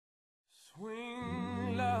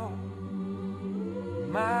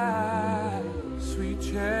my sweet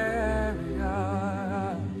chariot,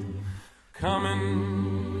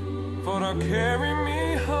 coming for to carry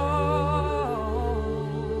me home.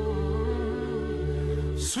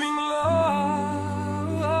 Swing low,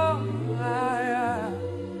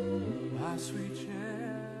 my sweet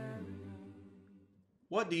chariot.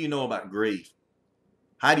 What do you know about grief?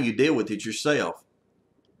 How do you deal with it yourself?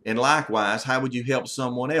 And likewise, how would you help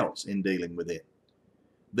someone else in dealing with it?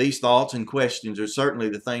 These thoughts and questions are certainly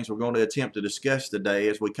the things we're going to attempt to discuss today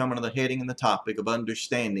as we come into the heading and the topic of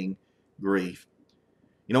understanding grief.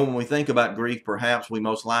 You know, when we think about grief, perhaps we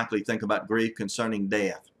most likely think about grief concerning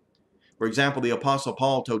death. For example, the Apostle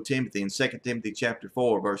Paul told Timothy in 2 Timothy chapter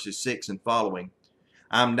 4, verses 6 and following,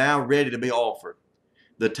 I am now ready to be offered.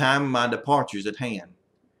 The time of my departure is at hand.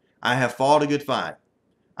 I have fought a good fight.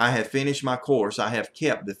 I have finished my course. I have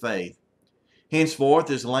kept the faith. Henceforth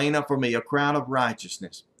is laid up for me a crown of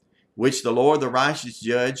righteousness, which the Lord the righteous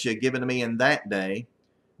judge shall give unto me in that day,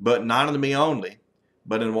 but not unto me only,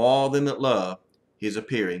 but unto all them that love his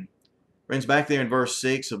appearing. Friends, back there in verse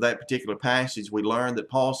 6 of that particular passage, we learn that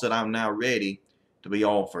Paul said, I'm now ready to be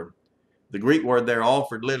offered. The Greek word there,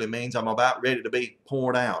 offered, literally means I'm about ready to be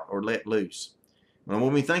poured out or let loose. And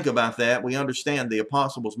when we think about that, we understand the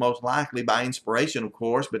apostle was most likely by inspiration, of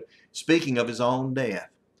course, but speaking of his own death.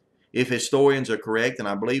 If historians are correct, and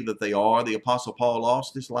I believe that they are, the Apostle Paul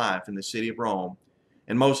lost his life in the city of Rome,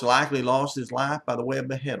 and most likely lost his life by the way of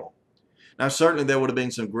beheadal. Now, certainly there would have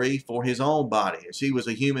been some grief for his own body, as he was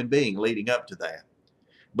a human being leading up to that.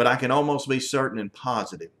 But I can almost be certain and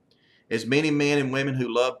positive, as many men and women who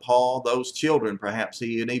loved Paul, those children perhaps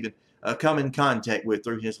he had even come in contact with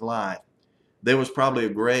through his life, there was probably a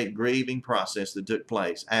great grieving process that took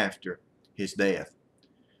place after his death.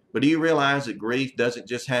 But do you realize that grief doesn't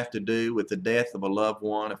just have to do with the death of a loved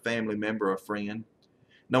one, a family member, or a friend?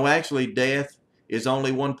 No, actually, death is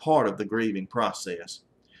only one part of the grieving process.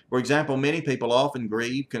 For example, many people often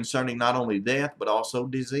grieve concerning not only death, but also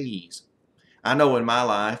disease. I know in my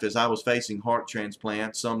life, as I was facing heart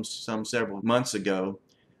transplant some several months ago,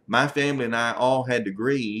 my family and I all had to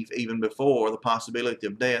grieve even before the possibility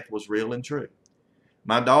of death was real and true.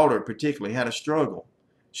 My daughter particularly had a struggle.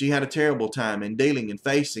 She had a terrible time in dealing and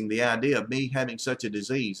facing the idea of me having such a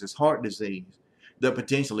disease as heart disease that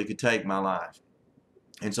potentially could take my life.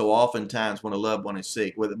 And so oftentimes when a loved one is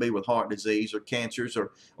sick, whether it be with heart disease or cancers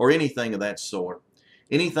or anything of that sort,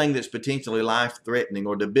 anything that's potentially life-threatening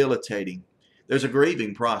or debilitating, there's a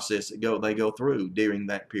grieving process that they go through during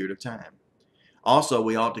that period of time. Also,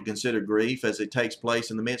 we ought to consider grief as it takes place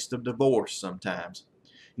in the midst of divorce sometimes.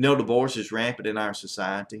 You know, divorce is rampant in our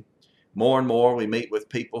society. More and more we meet with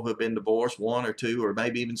people who have been divorced one or two or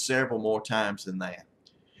maybe even several more times than that.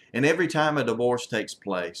 And every time a divorce takes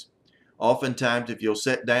place, oftentimes if you'll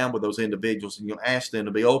sit down with those individuals and you'll ask them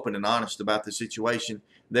to be open and honest about the situation,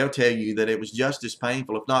 they'll tell you that it was just as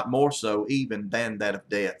painful, if not more so, even than that of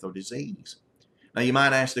death or disease. Now you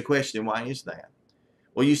might ask the question, why is that?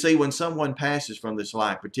 Well, you see, when someone passes from this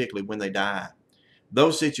life, particularly when they die,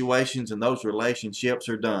 those situations and those relationships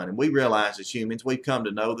are done. And we realize as humans, we've come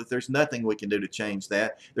to know that there's nothing we can do to change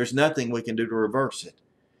that. There's nothing we can do to reverse it.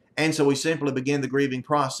 And so we simply begin the grieving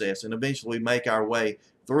process, and eventually we make our way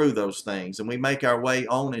through those things, and we make our way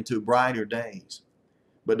on into brighter days.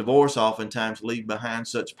 But divorce oftentimes leaves behind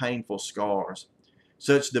such painful scars,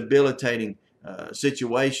 such debilitating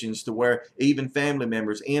situations to where even family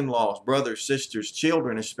members, in-laws, brothers, sisters,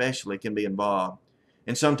 children especially can be involved.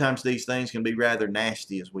 And sometimes these things can be rather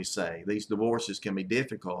nasty, as we say. These divorces can be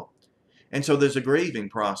difficult. And so there's a grieving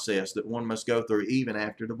process that one must go through even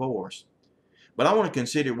after divorce. But I want to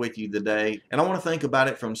consider with you today, and I want to think about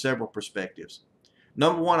it from several perspectives.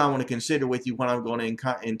 Number one, I want to consider with you what I'm going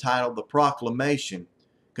to entitle the proclamation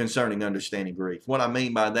concerning understanding grief. What I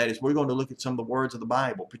mean by that is we're going to look at some of the words of the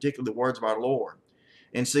Bible, particularly the words of our Lord,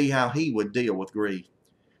 and see how He would deal with grief.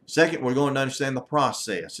 Second, we're going to understand the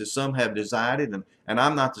process, as some have decided, and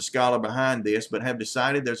I'm not the scholar behind this, but have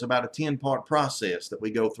decided there's about a 10-part process that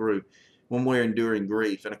we go through when we're enduring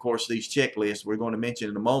grief. And of course, these checklists we're going to mention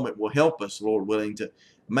in a moment will help us, Lord willing, to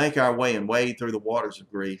make our way and wade through the waters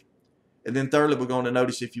of grief. And then thirdly, we're going to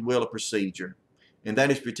notice, if you will, a procedure. And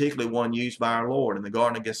that is particularly one used by our Lord in the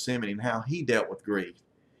Garden of Gethsemane, and how He dealt with grief,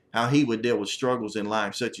 how He would deal with struggles in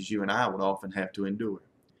life such as you and I would often have to endure.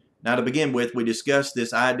 Now, to begin with, we discussed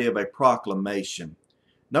this idea of a proclamation.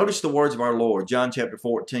 Notice the words of our Lord, John chapter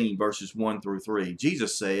 14, verses 1 through 3.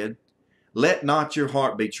 Jesus said, Let not your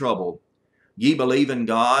heart be troubled. Ye believe in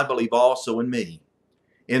God, believe also in me.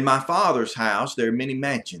 In my Father's house there are many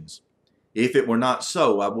mansions. If it were not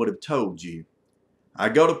so, I would have told you. I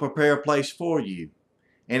go to prepare a place for you.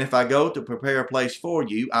 And if I go to prepare a place for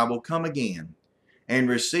you, I will come again and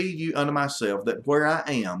receive you unto myself, that where I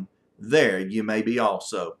am, there you may be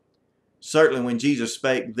also. Certainly when Jesus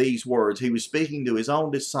spake these words, he was speaking to his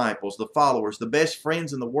own disciples, the followers, the best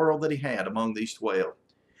friends in the world that he had among these 12.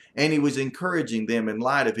 And he was encouraging them in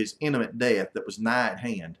light of his imminent death that was nigh at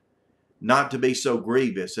hand, not to be so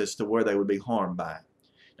grievous as to where they would be harmed by it.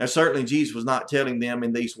 Now certainly Jesus was not telling them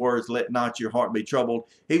in these words, let not your heart be troubled.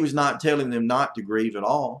 He was not telling them not to grieve at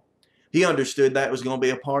all. He understood that was going to be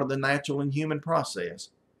a part of the natural and human process.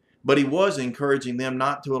 But he was encouraging them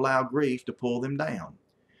not to allow grief to pull them down.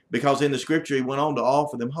 Because in the scripture, he went on to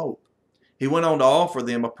offer them hope. He went on to offer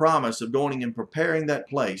them a promise of going and preparing that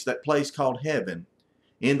place called heaven,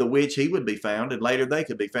 in the which he would be found, and later they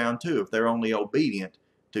could be found too, if they're only obedient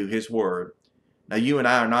to his word. Now you and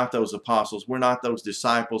I are not those apostles. We're not those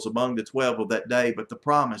disciples among the 12 of that day, but the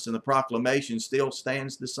promise and the proclamation still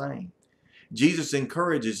stands the same. Jesus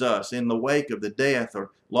encourages us in the wake of the death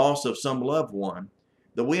or loss of some loved one,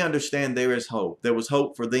 that we understand there is hope. There was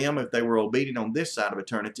hope for them if they were obedient on this side of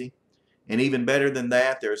eternity. And even better than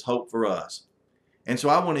that, there is hope for us. And so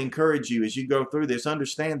I want to encourage you as you go through this,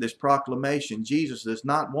 understand this proclamation. Jesus does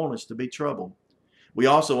not want us to be troubled. We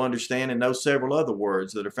also understand and know several other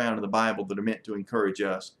words that are found in the Bible that are meant to encourage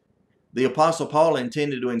us. The Apostle Paul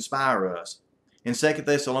intended to inspire us. In 2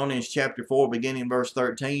 Thessalonians chapter 4, beginning verse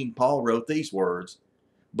 13, Paul wrote these words,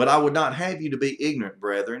 "But I would not have you to be ignorant,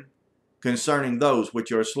 brethren, concerning those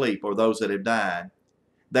which are asleep, or those that have died,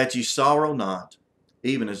 that ye sorrow not,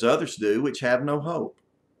 even as others do, which have no hope.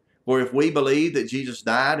 For if we believe that Jesus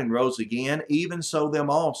died and rose again, even so them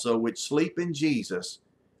also which sleep in Jesus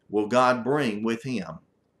will God bring with him.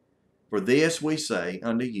 For this we say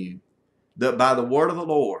unto you, that by the word of the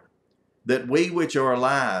Lord, that we which are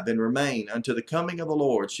alive and remain unto the coming of the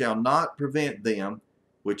Lord shall not prevent them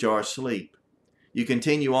which are asleep." You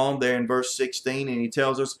continue on there in verse 16, and he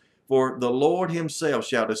tells us, "For the Lord himself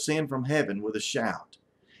shall descend from heaven with a shout,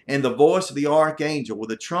 and the voice of the archangel with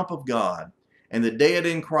the trump of God, and the dead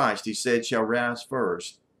in Christ," he said, "shall rise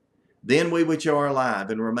first. Then we which are alive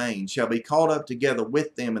and remain shall be caught up together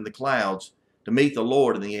with them in the clouds to meet the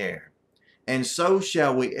Lord in the air. And so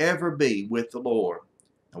shall we ever be with the Lord."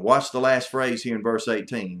 And watch the last phrase here in verse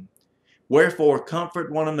 18. "Wherefore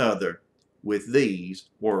comfort one another with these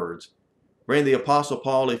words." Friend, the Apostle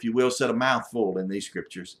Paul, if you will, said a mouthful in these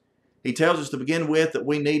scriptures. He tells us to begin with that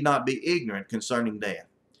we need not be ignorant concerning death.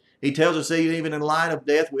 He tells us that even in light of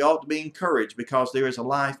death, we ought to be encouraged because there is a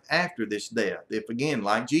life after this death. If again,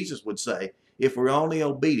 like Jesus would say, if we're only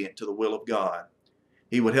obedient to the will of God.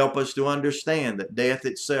 He would help us to understand that death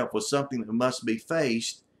itself was something that must be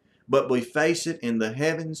faced, but we face it in the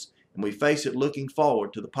heavens, and we face it looking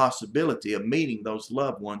forward to the possibility of meeting those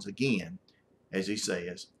loved ones again, as he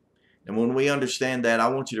says. And when we understand that, I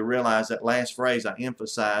want you to realize that last phrase I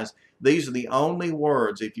emphasize, these are the only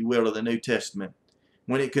words, if you will, of the New Testament.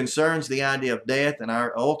 When it concerns the idea of death and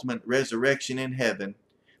our ultimate resurrection in heaven,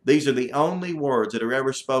 these are the only words that are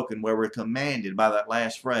ever spoken where we're commanded by that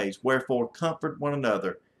last phrase, "Wherefore comfort one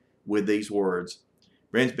another with these words."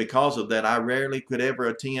 Friends, because of that, I rarely could ever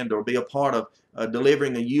attend or be a part of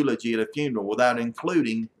delivering a eulogy at a funeral without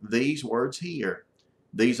including these words here.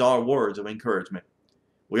 These are words of encouragement.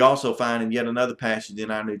 We also find in yet another passage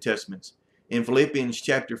in our New Testaments. In Philippians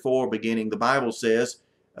chapter 4 beginning, the Bible says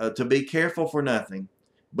to be careful for nothing,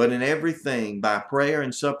 but in everything by prayer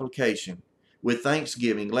and supplication, with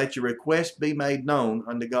thanksgiving, let your requests be made known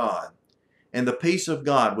unto God. And the peace of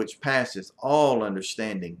God, which passeth all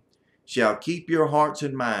understanding, shall keep your hearts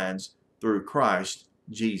and minds through Christ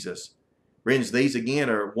Jesus. Friends, these again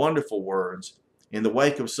are wonderful words. In the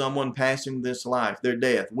wake of someone passing this life, their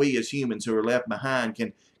death, we as humans who are left behind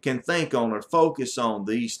can think on or focus on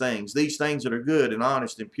these things that are good and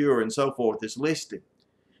honest and pure and so forth is listed.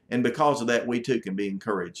 And because of that, we too can be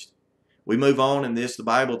encouraged. We move on in this. The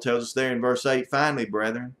Bible tells us there in verse 8, "Finally,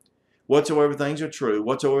 brethren, whatsoever things are true,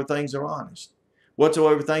 whatsoever things are honest,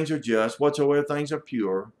 whatsoever things are just, whatsoever things are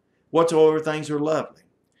pure, whatsoever things are lovely,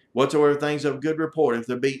 whatsoever things of good report, if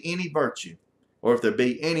there be any virtue, or if there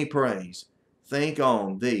be any praise, think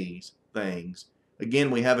on these things."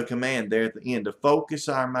 Again, we have a command there at the end to focus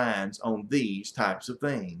our minds on these types of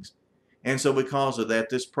things. And so because of that,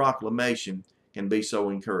 this proclamation can be so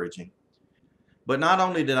encouraging. But not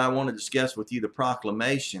only did I want to discuss with you the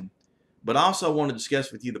proclamation, but I also want to discuss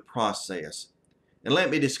with you the process. And let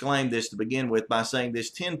me disclaim this to begin with by saying this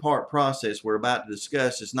 10-part process we're about to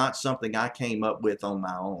discuss is not something I came up with on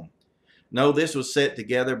my own. No, this was set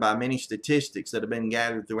together by many statistics that have been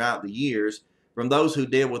gathered throughout the years from those who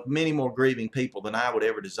deal with many more grieving people than I would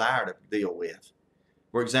ever desire to deal with.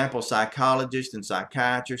 For example, psychologists and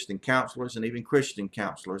psychiatrists and counselors and even Christian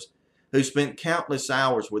counselors who spent countless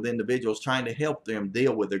hours with individuals trying to help them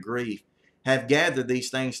deal with their grief have gathered these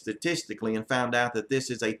things statistically and found out that this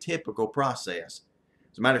is a typical process.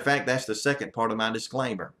 As a matter of fact, that's the second part of my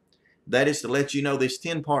disclaimer. That is to let you know this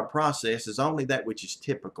 10-part process is only that which is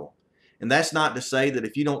typical. And that's not to say that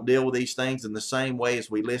if you don't deal with these things in the same way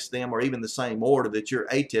as we list them, or even the same order, that you're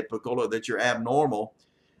atypical or that you're abnormal.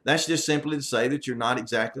 That's just simply to say that you're not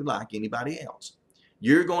exactly like anybody else.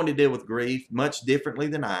 You're going to deal with grief much differently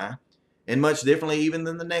than I, and much differently even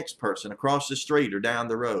than the next person across the street or down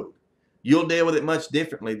the road. You'll deal with it much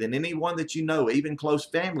differently than anyone that you know. Even close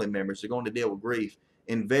family members are going to deal with grief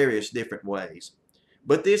in various different ways.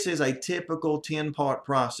 But this is a typical 10-part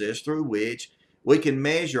process through which we can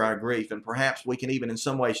measure our grief, and perhaps we can even in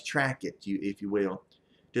some ways track it, if you will,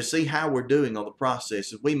 to see how we're doing on the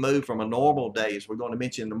process as we move from a normal day, as we're going to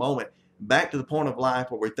mention in a moment, back to the point of life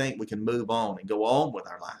where we think we can move on and go on with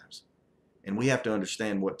our lives. And we have to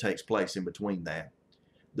understand what takes place in between that.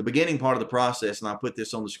 The beginning part of the process, and I put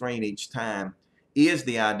this on the screen each time, is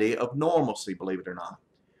the idea of normalcy, believe it or not.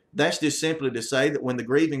 That's just simply to say that when the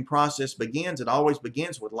grieving process begins, it always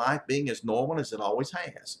begins with life being as normal as it always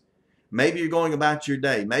has. Maybe you're going about your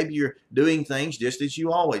day. Maybe you're doing things just as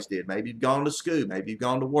you always did. Maybe you've gone to school. Maybe you've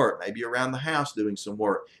gone to work. Maybe you're around the house doing some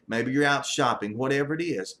work. Maybe you're out shopping, whatever it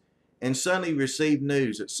is. And suddenly you receive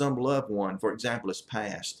news that some loved one, for example, has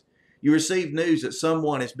passed. You receive news that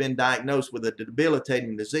someone has been diagnosed with a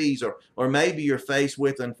debilitating disease, or maybe you're faced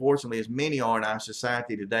with, unfortunately, as many are in our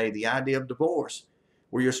society today, the idea of divorce,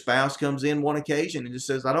 where your spouse comes in one occasion and just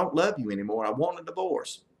says, I don't love you anymore. I want a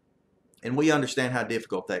divorce. And we understand how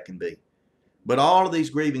difficult that can be. But all of these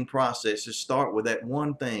grieving processes start with that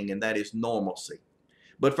one thing, and that is normalcy.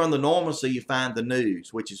 But from the normalcy, you find the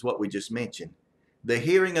news, which is what we just mentioned. The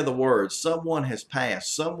hearing of the words, someone has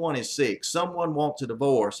passed, someone is sick, someone wants a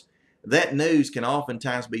divorce. That news can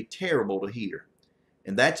oftentimes be terrible to hear.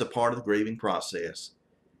 And that's a part of the grieving process.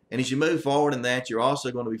 And as you move forward in that, you're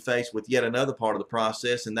also going to be faced with yet another part of the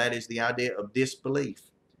process, and that is the idea of disbelief.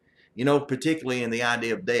 You know, particularly in the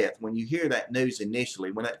idea of death, when you hear that news initially,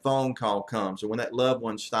 when that phone call comes or when that loved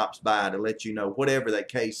one stops by to let you know whatever that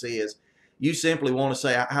case is, you simply want to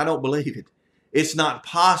say, I don't believe it. It's not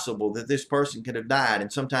possible that this person could have died.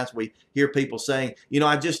 And sometimes we hear people saying, you know,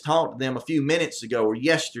 I just talked to them a few minutes ago or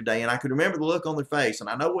yesterday, and I could remember the look on their face, and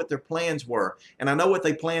I know what their plans were, and I know what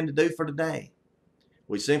they plan to do for today.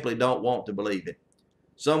 We simply don't want to believe it.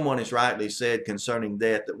 Someone has rightly said concerning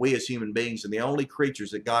death that we as human beings are the only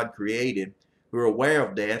creatures that God created who are aware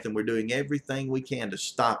of death, and we're doing everything we can to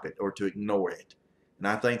stop it or to ignore it. And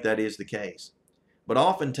I think that is the case. But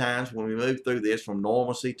oftentimes when we move through this from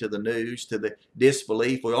normalcy to the news to the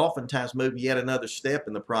disbelief, we oftentimes move yet another step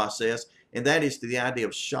in the process, and that is to the idea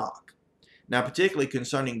of shock. Now, particularly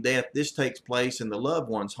concerning death, this takes place in the loved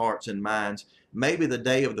one's hearts and minds, maybe the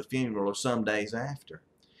day of the funeral or some days after.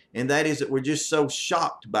 And that is that we're just so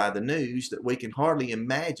shocked by the news that we can hardly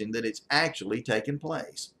imagine that it's actually taken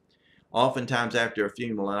place. Oftentimes after a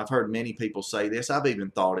funeral, and I've heard many people say this, I've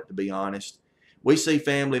even thought it, to be honest, we see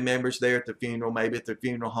family members there at the funeral, maybe at the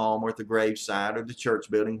funeral home or at the graveside or the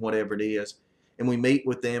church building, whatever it is, and we meet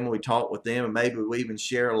with them and we talk with them, and maybe we even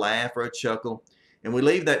share a laugh or a chuckle, and we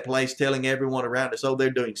leave that place telling everyone around us, oh, they're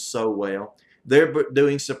doing so well. They're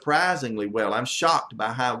doing surprisingly well. I'm shocked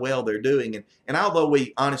by how well they're doing. And although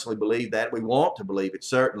we honestly believe that, we want to believe it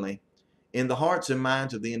certainly, in the hearts and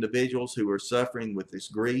minds of the individuals who are suffering with this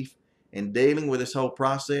grief and dealing with this whole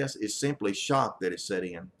process is simply shock that is set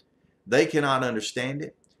in. They cannot understand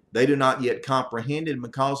it. They do not yet comprehend it. And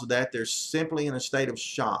because of that, they're simply in a state of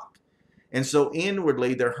shock. And so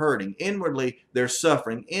inwardly they're hurting. Inwardly they're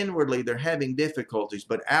suffering. Inwardly they're having difficulties.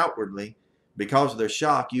 But outwardly, because of their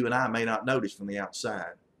shock, you and I may not notice from the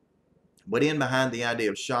outside. But in behind the idea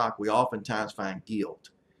of shock, we oftentimes find guilt.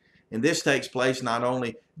 And this takes place not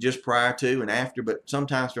only just prior to and after, but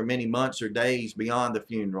sometimes for many months or days beyond the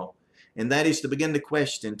funeral. And that is to begin to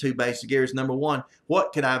question two basic areas. Number one,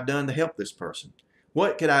 what could I have done to help this person?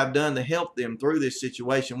 What could I have done to help them through this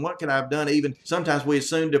situation? What could I have done, even sometimes we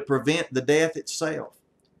assume, to prevent the death itself?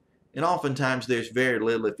 And oftentimes there's very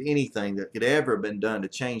little, if anything, that could ever have been done to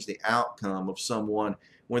change the outcome of someone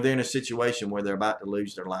when they're in a situation where they're about to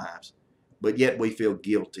lose their lives. But yet we feel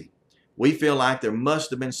guilty. We feel like there must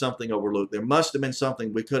have been something overlooked. There must have been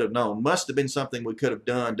something we could have known. Must have been something we could have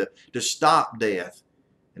done to stop death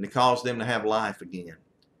and to cause them to have life again.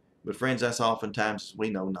 But friends, that's oftentimes, as we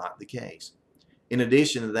know, not the case. In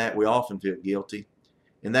addition to that, we often feel guilty.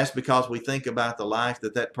 And that's because we think about the life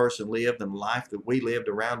that that person lived and the life that we lived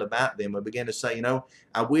around about them. We begin to say, you know,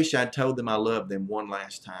 I wish I'd told them I loved them one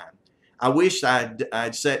last time. I wish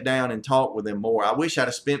I'd sat down and talked with them more. I wish I'd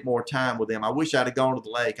have spent more time with them. I wish I'd have gone to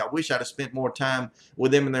the lake. I wish I'd have spent more time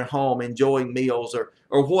with them in their home, enjoying meals or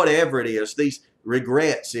whatever it is, these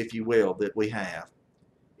regrets, if you will, that we have.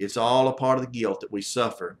 It's all a part of the guilt that we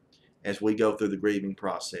suffer as we go through the grieving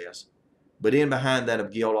process. But in behind that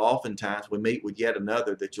of guilt, oftentimes we meet with yet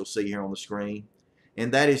another that you'll see here on the screen,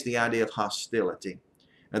 and that is the idea of hostility.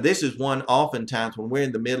 Now, this is one oftentimes when we're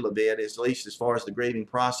in the middle of it, at least as far as the grieving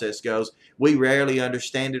process goes, we rarely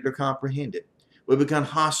understand it or comprehend it. We become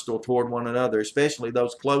hostile toward one another, especially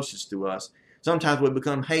those closest to us. Sometimes we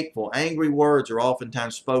become hateful. Angry words are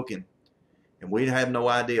oftentimes spoken, and we have no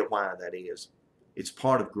idea why that is. It's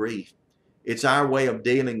part of grief. It's our way of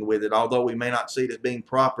dealing with it, although we may not see it as being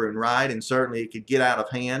proper and right, and certainly it could get out of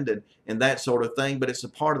hand and that sort of thing, but it's a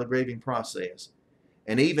part of the grieving process.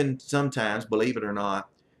 And even sometimes, believe it or not,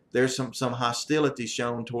 there's some hostility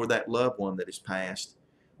shown toward that loved one that is passed.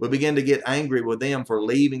 We begin to get angry with them for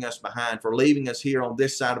leaving us behind, for leaving us here on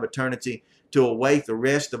this side of eternity to await the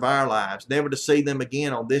rest of our lives, never to see them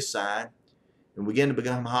again on this side, and we begin to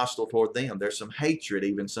become hostile toward them. There's some hatred,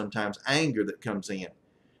 even sometimes anger that comes in.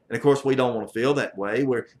 And of course, we don't want to feel that way.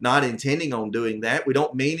 We're not intending on doing that. We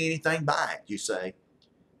don't mean anything by it, you say.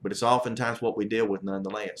 But it's oftentimes what we deal with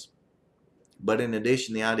nonetheless. But in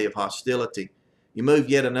addition, the idea of hostility, you move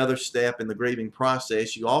yet another step in the grieving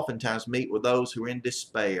process. You oftentimes meet with those who are in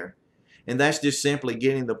despair. And that's just simply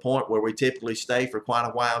getting to the point where we typically stay for quite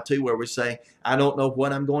a while too, where we say, I don't know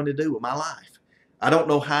what I'm going to do with my life. I don't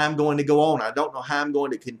know how I'm going to go on. I don't know how I'm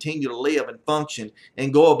going to continue to live and function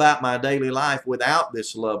and go about my daily life without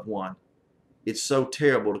this loved one. It's so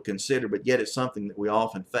terrible to consider, but yet it's something that we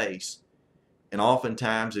often face. And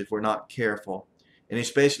oftentimes, if we're not careful, and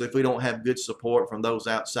especially if we don't have good support from those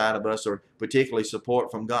outside of us, or particularly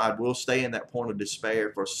support from God, we'll stay in that point of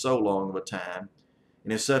despair for so long of a time.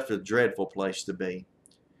 And it's such a dreadful place to be.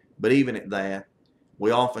 But even at that,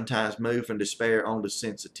 we oftentimes move from despair onto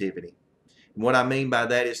sensitivity. And what I mean by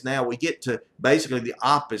that is now we get to basically the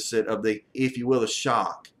opposite of the, if you will, the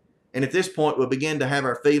shock. And at this point, we begin to have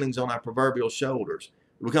our feelings on our proverbial shoulders.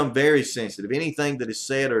 We become very sensitive. Anything that is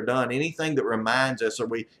said or done, anything that reminds us, or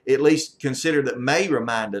we at least consider that may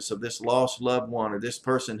remind us of this lost loved one or this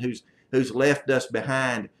person who's left us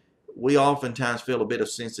behind, we oftentimes feel a bit of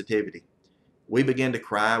sensitivity. We begin to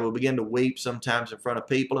cry. We begin to weep sometimes in front of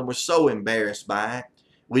people, and we're so embarrassed by it.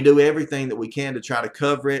 We do everything that we can to try to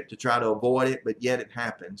cover it, to try to avoid it, but yet it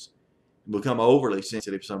happens. We become overly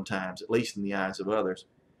sensitive sometimes, at least in the eyes of others.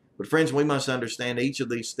 But friends, we must understand each of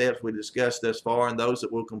these steps we discussed thus far and those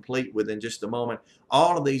that we'll complete within just a moment.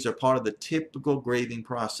 All of these are part of the typical grieving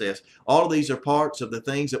process. All of these are parts of the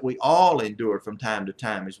things that we all endure from time to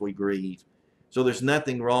time as we grieve. So there's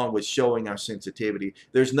nothing wrong with showing our sensitivity.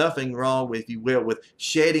 There's nothing wrong with, if you will, with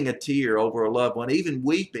shedding a tear over a loved one, even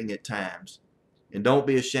weeping at times. And don't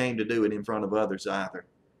be ashamed to do it in front of others either.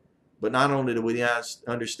 But not only do we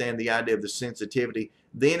understand the idea of the sensitivity,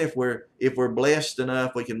 then if we're blessed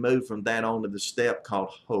enough, we can move from that on to the step called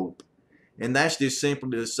hope. And that's just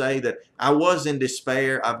simply to say that I was in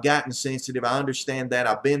despair, I've gotten sensitive, I understand that,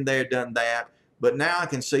 I've been there, done that, but now I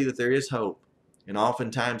can see that there is hope. And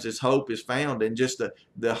oftentimes this hope is found in just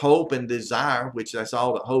the hope and desire, which that's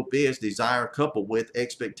all that hope is, desire coupled with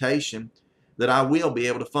expectation that I will be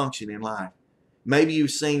able to function in life. Maybe you've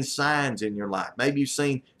seen signs in your life. Maybe you've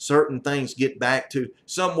seen certain things get back to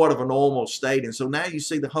somewhat of a normal state. And so now you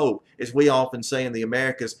see the hope. As we often say in the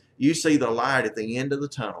Americas, you see the light at the end of the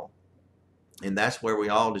tunnel. And that's where we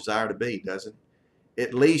all desire to be, doesn't it?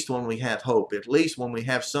 At least when we have hope, at least when we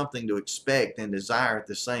have something to expect and desire at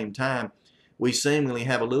the same time, we seemingly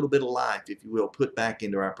have a little bit of life, if you will, put back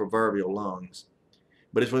into our proverbial lungs.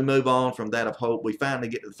 But as we move on from that of hope, we finally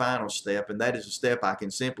get to the final step, and that is a step I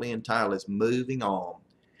can simply entitle as moving on.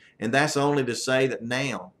 And that's only to say that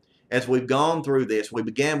now, as we've gone through this, we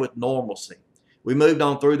began with normalcy. We moved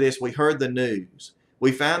on through this, we heard the news.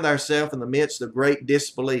 We found ourselves in the midst of great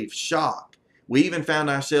disbelief, shock. We even found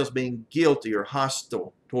ourselves being guilty or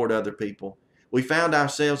hostile toward other people. We found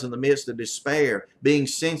ourselves in the midst of despair, being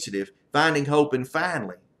sensitive, finding hope, and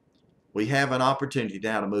finally, we have an opportunity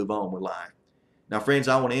now to move on with life. Now, friends,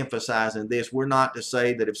 I want to emphasize in this, we're not to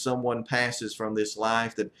say that if someone passes from this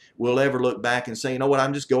life that we'll ever look back and say, you know what,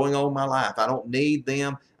 I'm just going on my life. I don't need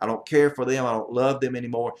them. I don't care for them. I don't love them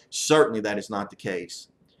anymore. Certainly that is not the case.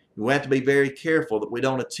 We have to be very careful that we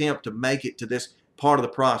don't attempt to make it to this part of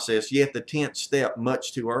the process, yet the 10th step,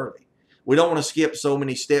 much too early. We don't want to skip so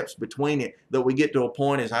many steps between it that we get to a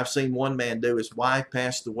point, as I've seen one man do. His wife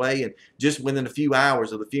passed away, and just within a few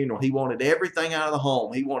hours of the funeral, he wanted everything out of the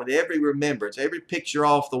home. He wanted every remembrance, every picture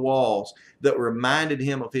off the walls that reminded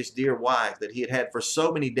him of his dear wife that he had had for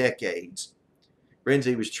so many decades. Friends,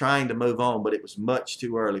 he was trying to move on, but it was much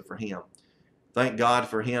too early for him. Thank God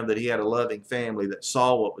for him that he had a loving family that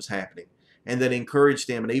saw what was happening and that encouraged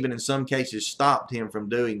him, and even in some cases stopped him from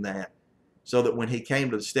doing that, so that when he came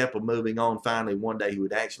to the step of moving on, finally one day he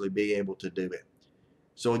would actually be able to do it.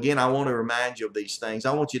 So again, I want to remind you of these things.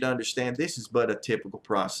 I want you to understand this is but a typical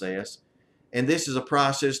process. And this is a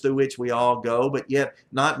process through which we all go, but yet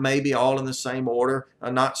not maybe all in the same order.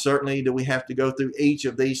 Not certainly do we have to go through each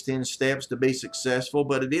of these 10 steps to be successful,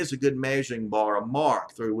 but it is a good measuring bar, a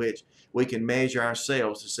mark through which we can measure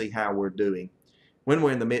ourselves to see how we're doing. When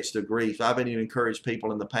we're in the midst of grief, I've been encouraged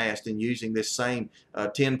people in the past in using this same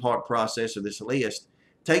 10-part process or this list.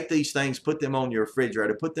 Take these things, put them on your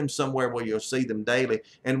refrigerator, put them somewhere where you'll see them daily,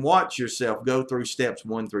 and watch yourself go through steps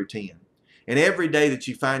 1 through 10. And every day that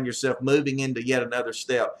you find yourself moving into yet another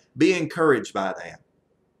step, be encouraged by that.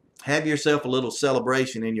 Have yourself a little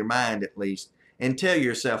celebration in your mind at least, and tell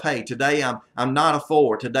yourself, hey, today I'm not a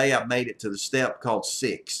 4. Today I've made it to the step called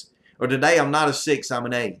 6. Or today I'm not a 6, I'm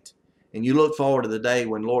an 8. And you look forward to the day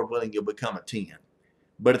when, Lord willing, you'll become a 10.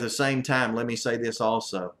 But at the same time, let me say this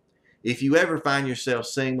also. If you ever find yourself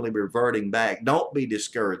seemingly reverting back, don't be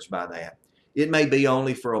discouraged by that. It may be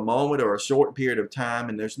only for a moment or a short period of time,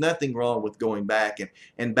 and there's nothing wrong with going back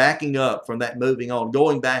and backing up from that, moving on,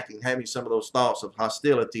 going back and having some of those thoughts of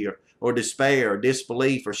hostility or despair or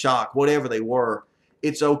disbelief or shock, whatever they were.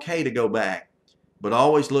 It's okay to go back, but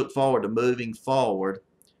always look forward to moving forward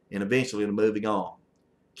and eventually to moving on.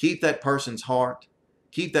 Keep that person's heart,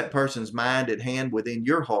 keep that person's mind at hand within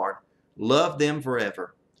your heart, love them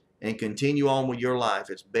forever, and continue on with your life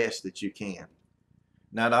as best that you can.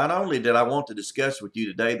 Now, not only did I want to discuss with you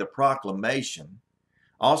today the proclamation,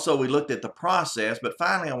 also we looked at the process, but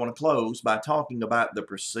finally I want to close by talking about the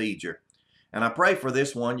procedure. And I pray for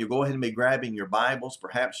this one, you'll go ahead and be grabbing your Bibles.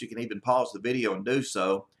 Perhaps you can even pause the video and do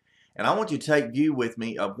so. And I want you to take view with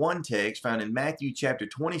me of one text found in Matthew chapter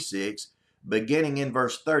 26, beginning in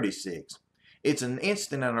verse 36. It's an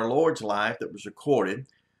instant in our Lord's life that was recorded.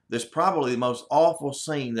 That's probably the most awful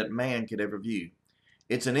scene that man could ever view.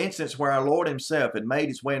 It's an instance where our Lord himself had made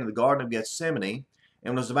his way into the Garden of Gethsemane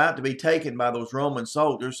and was about to be taken by those Roman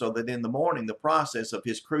soldiers so that in the morning the process of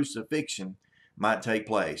his crucifixion might take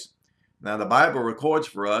place. Now the Bible records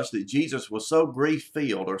for us that Jesus was so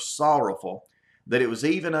grief-filled or sorrowful that it was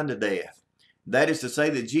even unto death. That is to say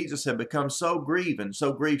that Jesus had become so grieving,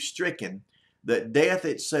 so grief-stricken, that death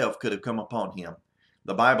itself could have come upon him.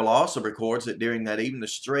 The Bible also records that during that evening the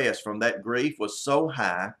stress from that grief was so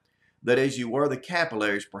high that as you were, the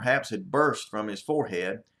capillaries perhaps had burst from his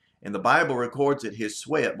forehead, and the Bible records that his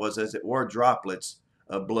sweat was as it were droplets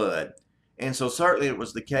of blood. And so certainly it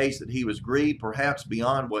was the case that he was grieved perhaps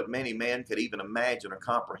beyond what many men could even imagine or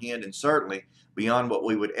comprehend, and certainly beyond what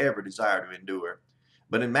we would ever desire to endure.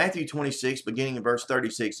 But in Matthew 26, beginning in verse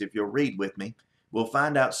 36, if you'll read with me, we'll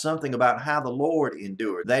find out something about how the Lord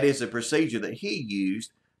endured. That is the procedure that he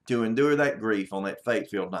used to endure that grief on that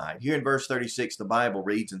fate-filled night. Here in verse 36, the Bible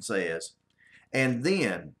reads and says, And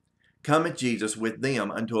then cometh Jesus with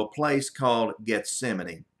them unto a place called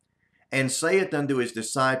Gethsemane, and saith unto his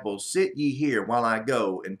disciples, Sit ye here while I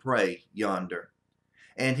go and pray yonder.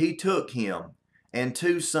 And he took him and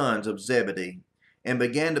 2 sons of Zebedee, and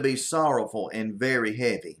began to be sorrowful and very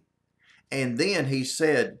heavy. And then he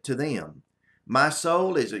said to them, My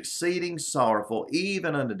soul is exceeding sorrowful,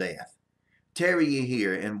 even unto death. Tarry ye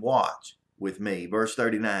here and watch with me. Verse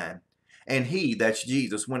 39. And he, that's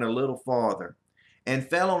Jesus, went a little farther, and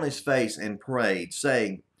fell on his face and prayed,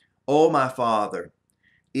 saying, O my Father,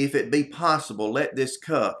 if it be possible, let this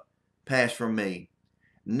cup pass from me.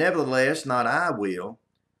 Nevertheless, not I will,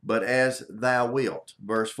 but as thou wilt.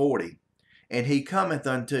 Verse 40. And he cometh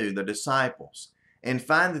unto the disciples, and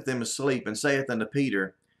findeth them asleep, and saith unto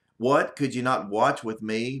Peter, What, could ye not watch with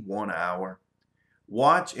me 1 hour?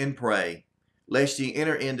 Watch and pray, lest ye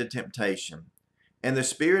enter into temptation. And the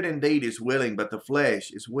spirit indeed is willing, but the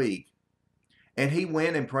flesh is weak. And he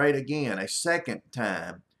went and prayed again a second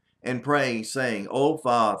time, and praying, saying, O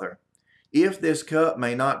Father, if this cup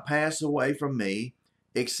may not pass away from me,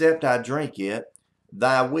 except I drink it,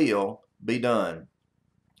 thy will be done.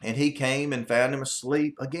 And he came and found them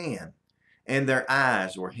asleep again, and their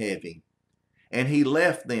eyes were heavy. And he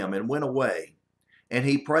left them and went away. And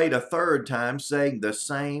he prayed a third time, saying the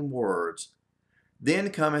same words. Then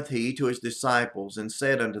cometh he to his disciples, and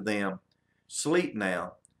said unto them, Sleep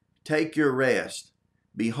now, take your rest,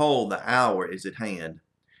 Behold, the hour is at hand,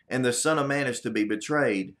 and the Son of Man is to be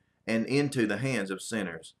betrayed and into the hands of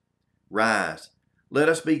sinners. Rise, let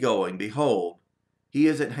us be going. Behold, he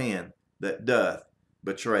is at hand that doth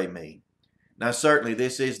betray me. Now, certainly,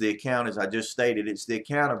 this is the account, as I just stated, it's the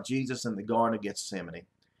account of Jesus in the Garden of Gethsemane.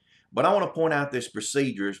 But I want to point out this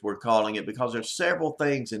procedure, as we're calling it, because there's several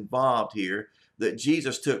things involved here that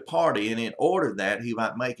Jesus took part in order that he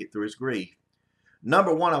might make it through his grief.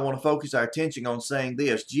 Number one, I want to focus our attention on saying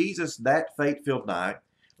this. Jesus, that fate-filled night,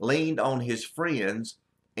 leaned on his friends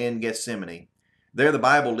in Gethsemane. There, the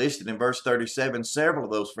Bible listed in verse 37 several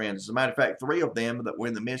of those friends. As a matter of fact, 3 of them that were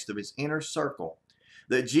in the midst of his inner circle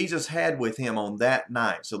that Jesus had with him on that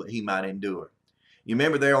night so that he might endure. You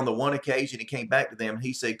remember there on the one occasion he came back to them and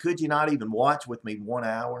he said, could you not even watch with me 1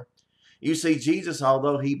 hour? You see, Jesus,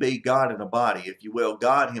 although he be God in a body, if you will,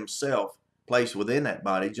 God himself placed within that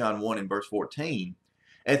body, John 1 and verse 14,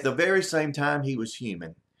 at the very same time he was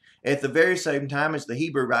human. At the very same time, as the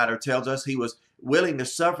Hebrew writer tells us, he was willing to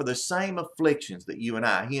suffer the same afflictions that you and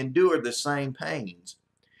I. He endured the same pains.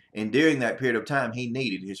 And during that period of time, he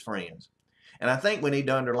needed his friends. And I think we need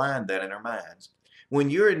to underline that in our minds.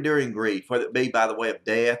 When you're enduring grief, whether it be by the way of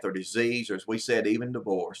death or disease, or as we said, even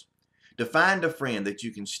divorce, to find a friend that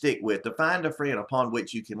you can stick with, to find a friend upon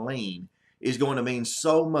which you can lean, is going to mean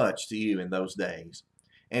so much to you in those days.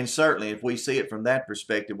 And certainly, if we see it from that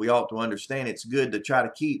perspective, we ought to understand it's good to try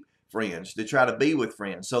to keep friends, to try to be with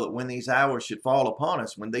friends, so that when these hours should fall upon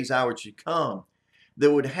us, when these hours should come,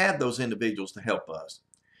 that would have those individuals to help us.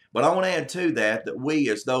 But I want to add to that we,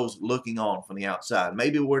 as those looking on from the outside,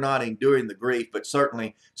 maybe we're not enduring the grief, but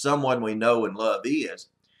certainly someone we know and love is,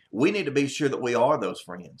 we need to be sure that we are those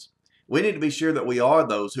friends. We need to be sure that we are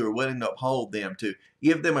those who are willing to uphold them, to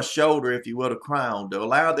give them a shoulder, if you will, to cry on, to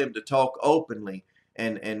allow them to talk openly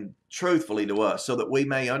and truthfully to us so that we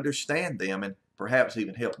may understand them and perhaps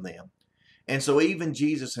even help them. And so even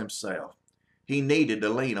Jesus himself, he needed to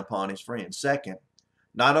lean upon his friends. Second,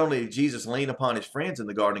 not only did Jesus lean upon his friends in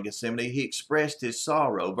the Garden of Gethsemane, he expressed his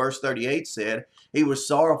sorrow. Verse 38 said, he was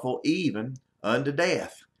sorrowful even unto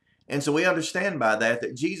death. And so we understand by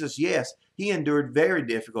that Jesus, yes, he endured very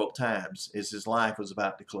difficult times as his life was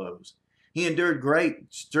about to close. He endured great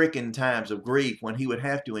stricken times of grief when he would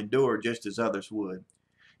have to endure just as others would.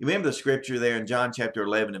 You remember the scripture there in John chapter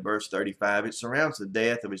 11 and verse 35. It surrounds the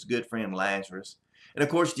death of his good friend Lazarus. And of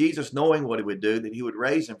course, Jesus, knowing what he would do, that he would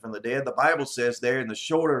raise him from the dead, the Bible says there in the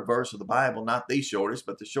shorter verse of the Bible, not the shortest,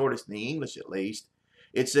 but the shortest in the English at least,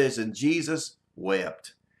 it says, and Jesus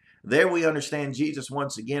wept. There we understand Jesus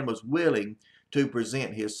once again was willing to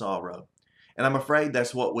present his sorrow. And I'm afraid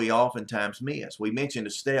that's what we oftentimes miss. We mentioned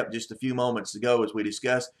a step just a few moments ago as we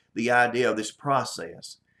discussed the idea of this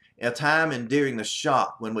process. A time enduring the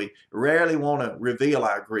shock when we rarely want to reveal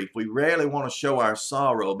our grief. We rarely want to show our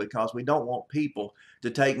sorrow because we don't want people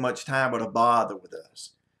to take much time or to bother with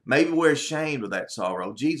us. Maybe we're ashamed of that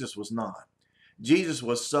sorrow. Jesus was not. Jesus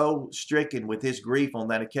was so stricken with his grief on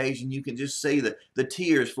that occasion, you can just see the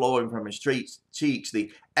tears flowing from his cheeks,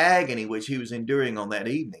 the agony which he was enduring on that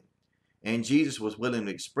evening. And Jesus was willing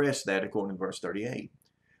to express that according to verse 38.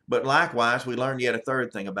 But likewise, we learn yet a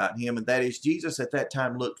third thing about him, and that is Jesus at that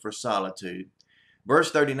time looked for solitude.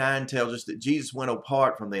 Verse 39 tells us that Jesus went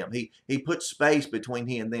apart from them. He put space between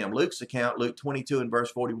he and them. Luke's account, Luke 22 and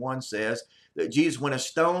verse 41 says that Jesus went a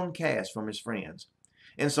stone cast from his friends.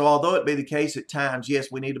 And so although it be the case at times,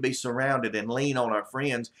 yes, we need to be surrounded and lean on our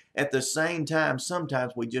friends, at the same time,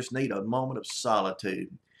 sometimes we just need a moment of solitude.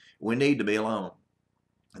 We need to be alone.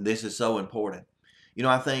 And this is so important. You know,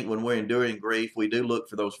 I think when we're enduring grief, we do look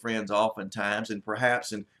for those friends oftentimes, and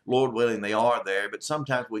perhaps, and Lord willing, they are there, but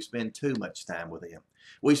sometimes we spend too much time with them.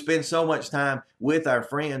 We spend so much time with our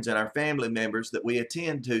friends and our family members that we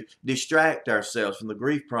tend to distract ourselves from the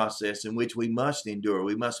grief process in which we must endure,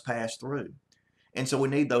 we must pass through. And so we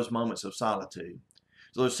need those moments of solitude.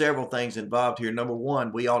 So there's several things involved here. Number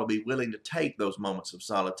one, we ought to be willing to take those moments of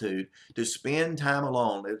solitude, to spend time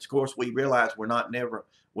alone. Of course, we realize we're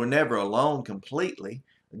never alone completely.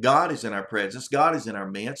 God is in our presence. God is in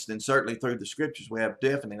our midst. And certainly through the scriptures, we have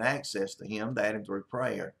definite access to him, that and through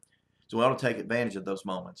prayer. So we ought to take advantage of those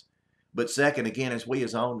moments. But second, again, as we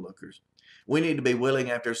as onlookers, we need to be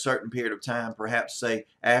willing after a certain period of time, perhaps say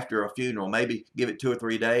after a funeral, maybe give it 2 or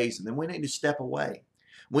 3 days, and then we need to step away.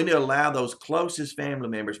 We need to allow those closest family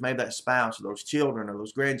members, maybe that spouse or those children or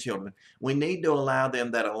those grandchildren, we need to allow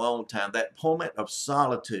them that alone time, that moment of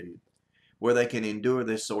solitude where they can endure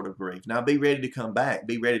this sort of grief. Now be ready to come back,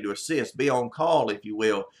 be ready to assist, be on call, if you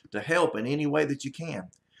will, to help in any way that you can.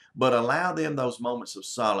 But allow them those moments of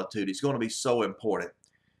solitude. It's going to be so important.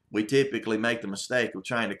 We typically make the mistake of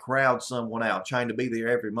trying to crowd someone out, trying to be there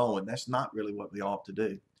every moment. That's not really what we ought to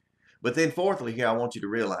do. But then fourthly here, I want you to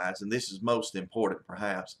realize, and this is most important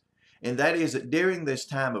perhaps, and that is that during this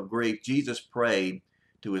time of grief, Jesus prayed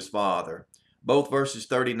to his Father. Both verses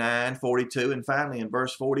 39, 42, and finally in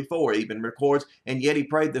verse 44 even records, and yet he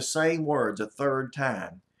prayed the same words a third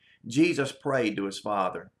time. Jesus prayed to his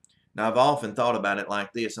Father. Now I've often thought about it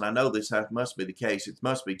like this, and I know this must be the case, it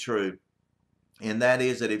must be true, and that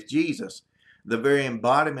is that if Jesus, the very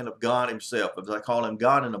embodiment of God himself, as I call him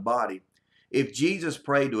God in a body, if Jesus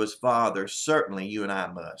prayed to his Father, certainly you and I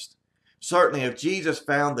must. Certainly if Jesus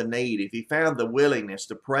found the need, if he found the willingness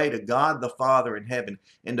to pray to God the Father in heaven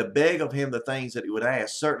and to beg of him the things that he would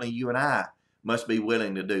ask, certainly you and I must be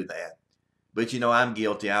willing to do that. But you know, I'm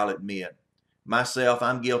guilty, I'll admit. Myself,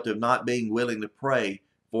 I'm guilty of not being willing to pray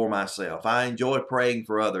for myself. I enjoy praying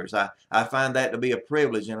for others. I find that to be a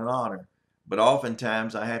privilege and an honor. But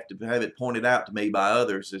oftentimes I have to have it pointed out to me by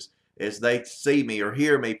others as they see me or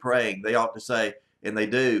hear me praying. They ought to say, and they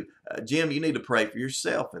do, Jim, you need to pray for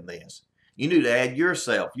yourself in this. You need to add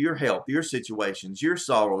yourself, your health, your situations, your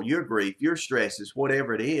sorrow, your grief, your stresses,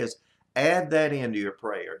 whatever it is, add that into your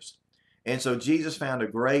prayers. And so Jesus found a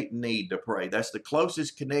great need to pray. That's the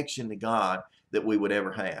closest connection to God that we would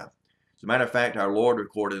ever have. As a matter of fact, our Lord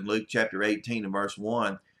recorded in Luke chapter 18 and verse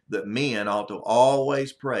 1 that men ought to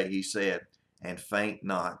always pray, he said, and faint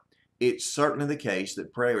not. It's certainly the case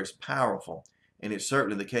that prayer is powerful, and it's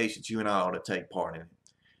certainly the case that you and I ought to take part in it.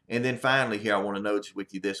 And then finally here, I want to note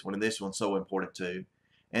with you this one, and this one's so important too.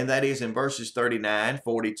 And that is in verses 39,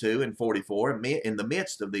 42, and 44, in the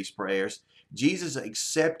midst of these prayers, Jesus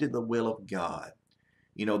accepted the will of God.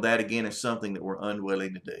 You know, that again is something that we're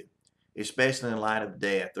unwilling to do, especially in light of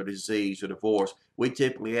death or disease or divorce. We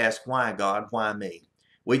typically ask, why God, why me?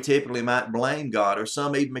 We typically might blame God, or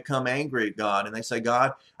some even become angry at God, and they say,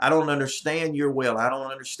 God, I don't understand your will. I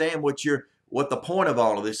don't understand what the point of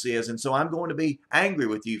all of this is, and so I'm going to be angry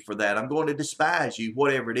with you for that. I'm going to despise you,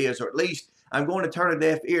 whatever it is, or at least I'm going to turn a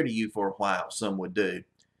deaf ear to you for a while, some would do.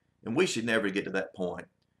 And we should never get to that point.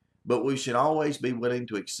 But we should always be willing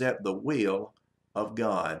to accept the will of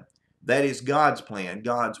God. That is God's plan,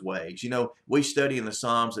 God's ways. You know, we study in the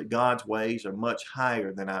Psalms that God's ways are much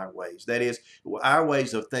higher than our ways. That is, our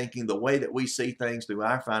ways of thinking, the way that we see things through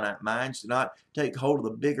our finite minds, do not take hold of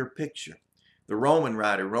the bigger picture. The Roman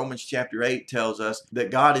writer, Romans chapter 8, tells us that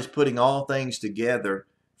God is putting all things together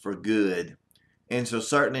for good. And so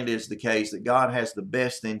certainly it is the case that God has the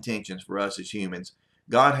best intentions for us as humans.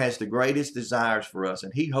 God has the greatest desires for us,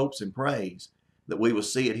 and he hopes and prays that we will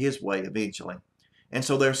see it his way eventually. And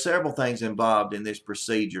so there are several things involved in this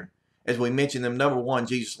procedure. As we mentioned them, number one,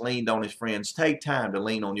 Jesus leaned on his friends. Take time to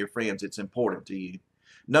lean on your friends. It's important to you.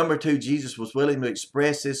 Number two, Jesus was willing to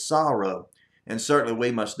express his sorrow. And certainly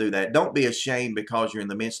we must do that. Don't be ashamed because you're in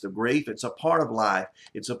the midst of grief. It's a part of life.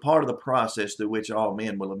 It's a part of the process through which all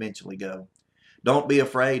men will eventually go. Don't be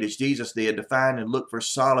afraid, as Jesus did, to find and look for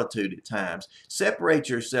solitude at times. Separate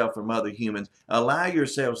yourself from other humans. Allow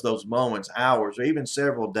yourselves those moments, hours, or even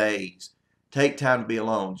several days. Take time to be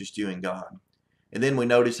alone, just you and God. And then we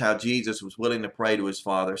notice how Jesus was willing to pray to his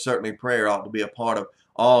Father. Certainly prayer ought to be a part of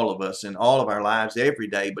all of us in all of our lives every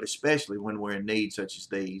day, but especially when we're in need such as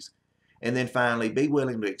these. And then finally, be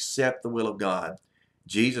willing to accept the will of God.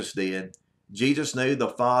 Jesus did. Jesus knew the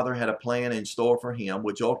Father had a plan in store for him,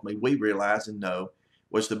 which ultimately we realize and know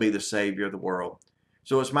was to be the Savior of the world.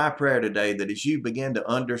 So it's my prayer today that as you begin to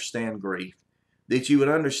understand grief, that you would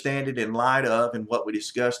understand it in light of and what we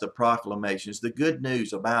discussed, the proclamations, the good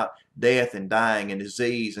news about death and dying and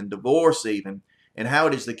disease and divorce even, and how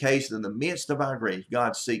it is the case that in the midst of our grief,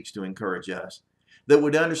 God seeks to encourage us. That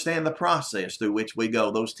would understand the process through which we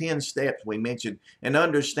go, those 10 steps we mentioned, and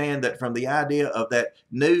understand that from the idea of that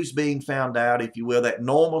news being found out, if you will, that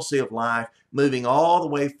normalcy of life, moving all the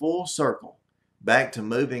way full circle back to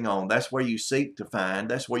moving on. That's where you seek to find,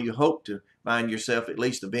 that's where you hope to find yourself at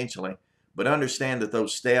least eventually. But understand that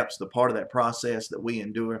those steps, the part of that process that we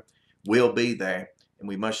endure, will be there, and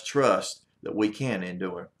we must trust that we can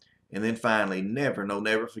endure. And then finally,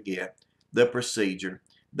 never forget the procedure.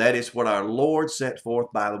 That is what our Lord set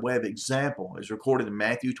forth by the way of example, as recorded in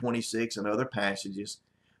Matthew 26 and other passages,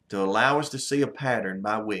 to allow us to see a pattern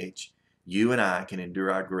by which you and I can endure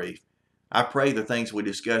our grief. I pray the things we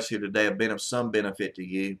discuss here today have been of some benefit to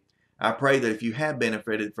you. I pray that if you have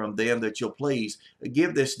benefited from them, that you'll please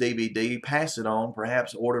give this DVD, pass it on,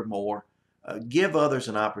 perhaps order more. Give others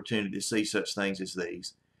an opportunity to see such things as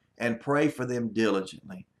these, and pray for them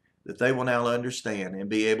diligently, that they will now understand and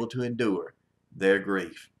be able to endure their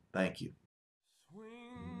grief. Thank you.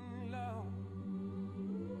 Swing low,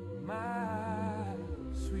 my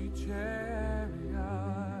sweet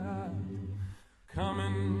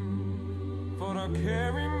coming for to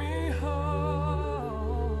carry me home.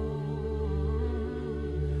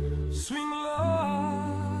 Swing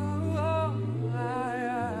low,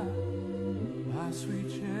 my sweet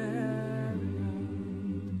chariot,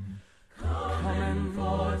 coming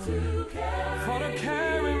for to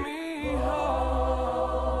carry me home.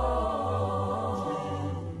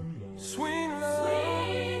 Swing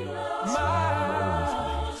low,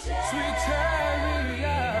 my sweet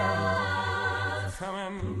chariot,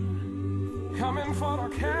 coming for to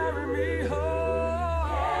carry me home.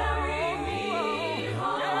 Carry me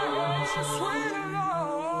home. Yeah, swing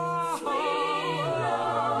low,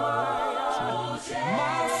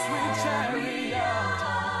 my sweet chariot.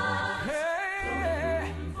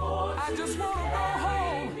 Hey, I just wanna